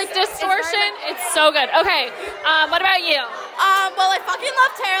 it's like distortion. It's so good. Okay, what about you? Well, I fucking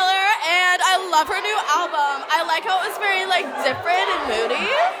love Taylor, and I love her new album. I like how it was very, like, different and moody.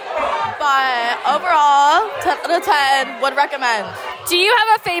 But overall, 10 out of 10, would recommend. Do you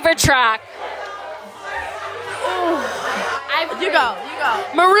have a favorite track? You go.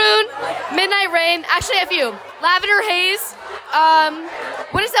 Maroon, Midnight Rain, actually a few. Lavender Haze,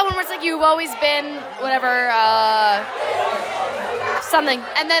 what is that one where it's like you've always been, whatever, something.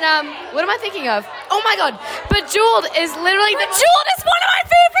 And then, what am I thinking of? Oh my god, Bejeweled is literally Bejeweled is one of my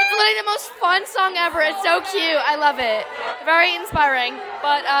favorites! It's literally the most fun song ever. It's so cute. I love it. Very inspiring.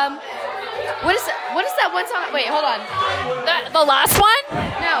 But, what is that one song? Wait, hold on. The last one?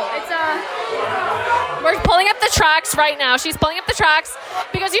 No, it's, we're pulling up the tracks right now. She's pulling up the tracks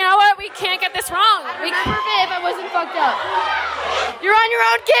because you know what? We can't get this wrong. I'd remember it if I wasn't fucked up. You're on your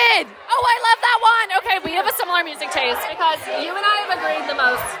own, kid. Oh, I love that one. Okay, we have a similar music taste because you and I have agreed the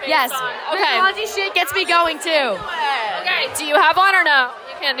most. Yes. Okay. Fonzie shit gets me going too. Okay, do you have one or no?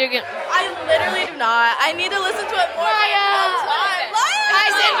 You can't do it. I literally do not. I need to listen to it more.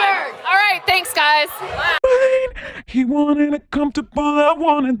 Heisenberg. All right, thanks, guys. He wanted it comfortable, I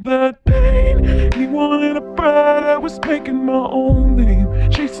wanted that pain. He wanted a bride, I was making my own name,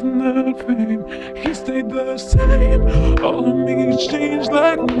 chasing that fame. He stayed the same, all of me changed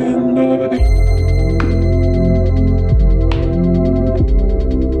like midnight.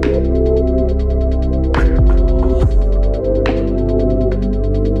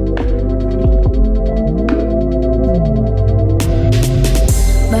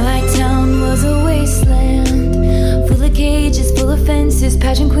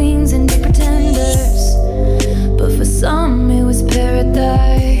 Pageant queens and big pretenders, but for some it was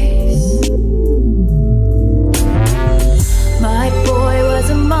paradise. My boy was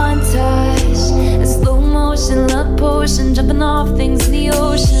a montage, a slow motion love potion, jumping off things in the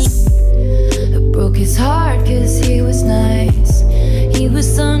ocean. It broke his heart cause he was nice. He was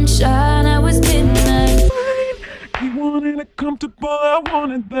sunshine, I was midnight. He wanted it comfortable, I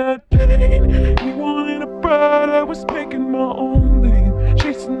wanted that pain. He wanted a bride, I was making my own name,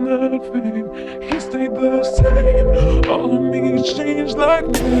 chasing that fame. He stayed the same, all of me changed like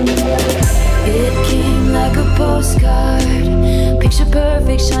midnight. It came like a postcard, picture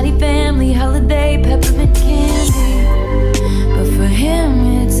perfect, shiny family, holiday, peppermint candy. But for him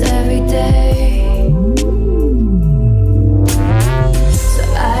it's every day. So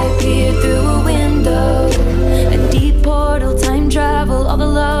I peered through a window, a deep portal, time travel, all the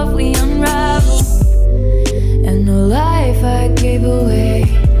love we unravel, and the life I gave away.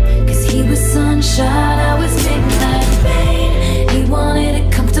 Cause he was sunshine, I was midnight.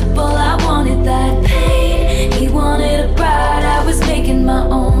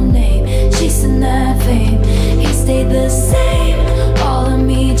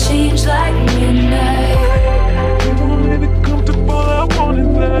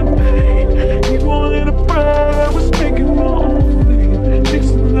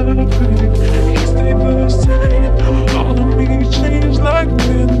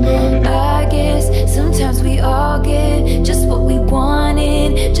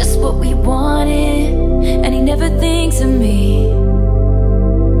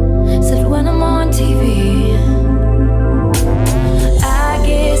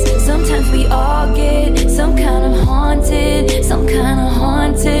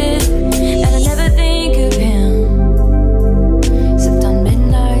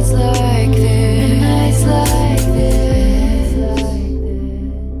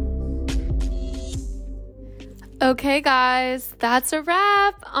 that's a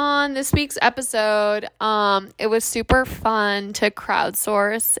wrap on this week's episode. It was super fun to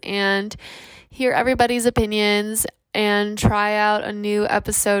crowdsource and hear everybody's opinions and try out a new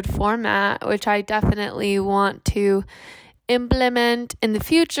episode format, which I definitely want to implement in the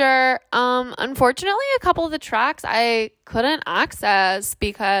future. Unfortunately, a couple of the tracks I couldn't access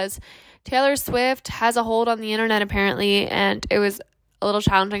because Taylor Swift has a hold on the internet apparently, and it was a little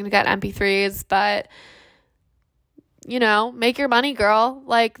challenging to get MP3s, but you know, make your money, girl.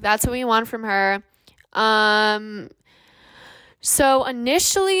 Like, that's what we want from her. So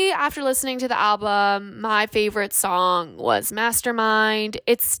initially, after listening to the album, my favorite song was Mastermind.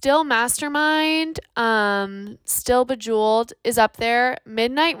 It's still Mastermind. Still Bejeweled is up there.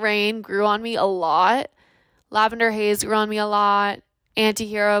 Midnight Rain grew on me a lot. Lavender Haze grew on me a lot.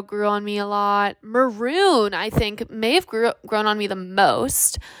 Antihero grew on me a lot. Maroon, I think, may have grown on me the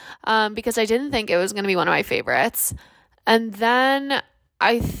most because I didn't think it was going to be one of my favorites. And then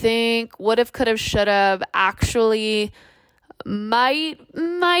I think Would've, Could've, Should've actually might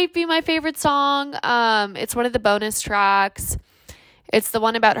be my favorite song. It's one of the bonus tracks. It's the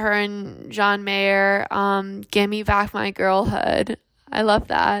one about her and John Mayer. Gimme Back My Girlhood. I love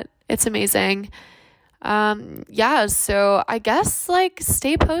that. It's amazing. So I guess like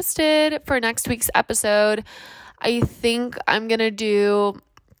stay posted for next week's episode. I think I'm gonna do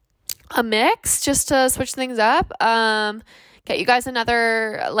a mix just to switch things up. Get you guys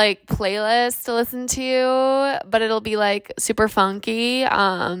another like playlist to listen to, but it'll be like super funky.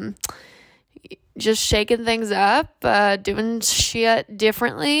 Just shaking things up, doing shit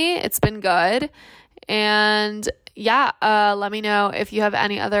differently. It's been good. And let me know if you have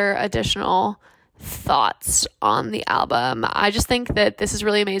any other additional thoughts on the album. I just think that this is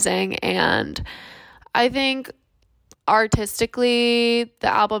really amazing, and I think artistically the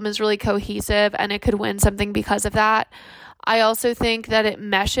album is really cohesive and it could win something because of that. I also think that it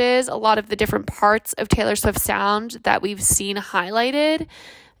meshes a lot of the different parts of Taylor Swift's sound that we've seen highlighted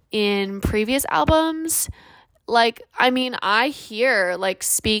in previous albums. Like, I mean, I hear like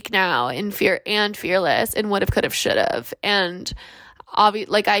Speak Now and Fearless and Would've, Could've, Should've, and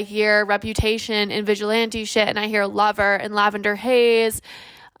like I hear Reputation and Vigilante shit, and I hear Lover and Lavender Haze,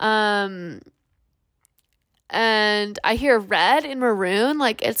 and I hear Red and Maroon.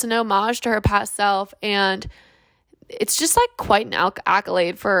 Like, it's an homage to her past self, and it's just like quite an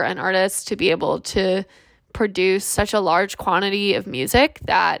accolade for an artist to be able to produce such a large quantity of music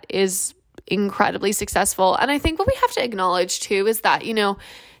that is incredibly successful. And I think what we have to acknowledge too is that, you know,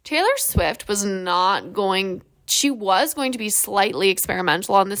 Taylor Swift was going to be slightly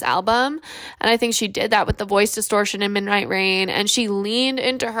experimental on this album, and I think she did that with the voice distortion in Midnight Rain, and she leaned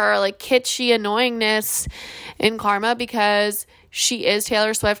into her like kitschy annoyingness in Karma because she is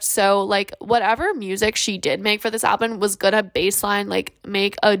Taylor Swift. So like whatever music she did make for this album was gonna baseline like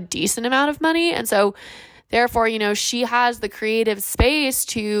make a decent amount of money, and so therefore, you know, she has the creative space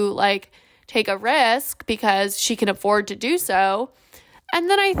to like take a risk because she can afford to do so. And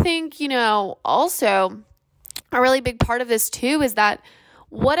then I think, you know, also a really big part of this too is that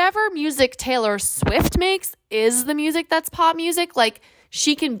whatever music Taylor Swift makes is the music that's pop music. Like,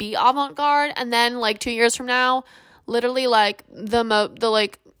 she can be avant-garde, and then like 2 years from now, literally like the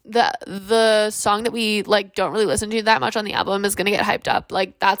song that we like don't really listen to that much on the album is gonna get hyped up.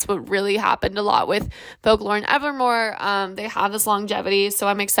 Like, that's what really happened a lot with Folklore and Evermore. They have this longevity, so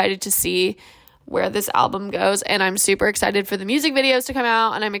I'm excited to see where this album goes, and I'm super excited for the music videos to come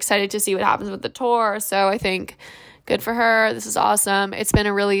out, and I'm excited to see what happens with the tour. So I think good for her. This is awesome. It's been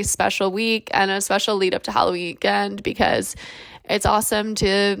a really special week and a special lead up to Halloween weekend, because it's awesome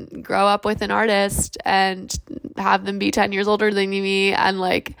to grow up with an artist and have them be 10 years older than me, and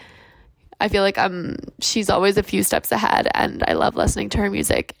like I feel like she's always a few steps ahead, and I love listening to her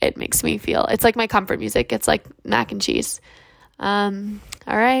music. It makes me feel, it's like my comfort music. It's like mac and cheese.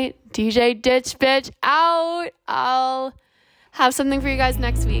 All right, DJ Ditch Bitch out. I'll have something for you guys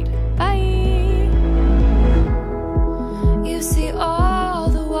next week. Bye. You see, all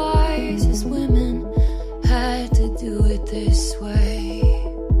the wisest women had to do it this way,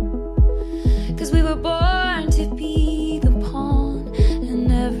 'cause we were born to be the pawn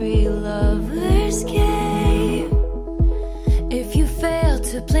in every lover's game. If you fail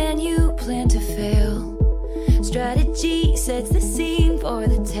to plan, you plan to fail. Strategy sets the scene for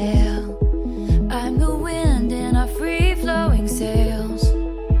the tale. I'm the wind in our free-flowing sails,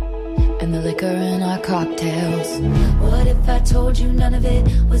 and the liquor in our cocktails. What What if I told you none of it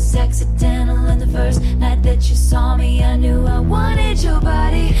was accidental? And the first night that you saw me, I knew I wanted your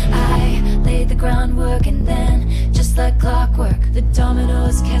body. I laid the groundwork, and then, just like clockwork, the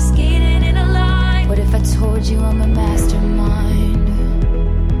dominoes cascaded in a line. What if I told you I'm a mastermind?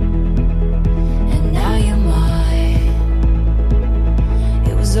 And now you're mine.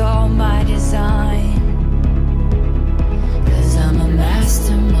 It was all my design, 'cause I'm a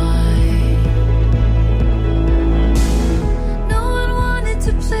mastermind. No one wanted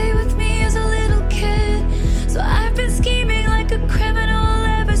to play with me as a little kid, so I've been scheming like a criminal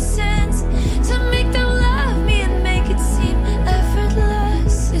ever since, to make them love me and make it seem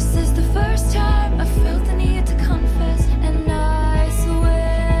effortless. This is the first time I felt the need to confess, and I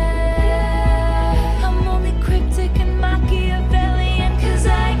swear I'm only cryptic and Machiavellian 'cause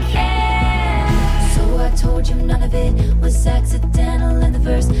I can. So I told you none of it was accidental, and the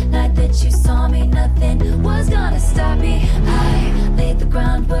first night that you saw me, nothing was gonna stop me. I